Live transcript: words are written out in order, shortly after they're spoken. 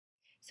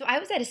So I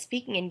was at a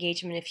speaking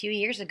engagement a few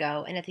years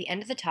ago, and at the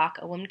end of the talk,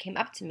 a woman came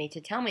up to me to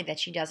tell me that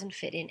she doesn't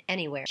fit in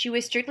anywhere. She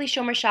was strictly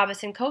Shomer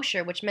Shabbos and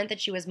kosher, which meant that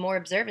she was more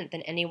observant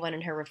than anyone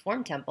in her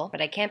Reform temple.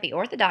 But I can't be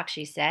Orthodox,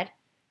 she said.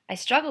 I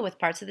struggle with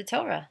parts of the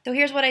Torah. So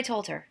here's what I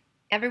told her.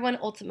 Everyone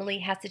ultimately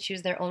has to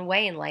choose their own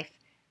way in life,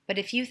 but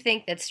if you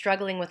think that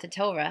struggling with the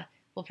Torah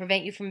will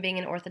prevent you from being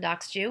an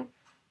Orthodox Jew,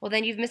 well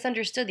then you've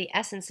misunderstood the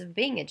essence of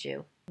being a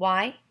Jew.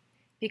 Why?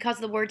 Because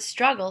the word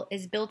struggle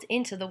is built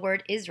into the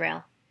word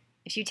Israel.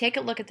 If you take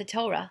a look at the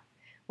Torah,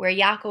 where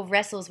Yaakov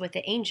wrestles with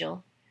the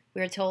angel,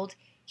 we are told,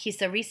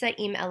 Hisarisa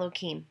im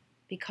Elokim.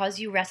 Because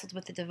you wrestled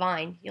with the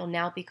divine, you'll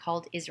now be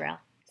called Israel.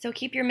 So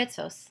keep your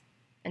mitzvos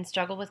and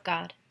struggle with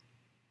God.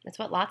 That's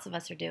what lots of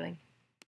us are doing.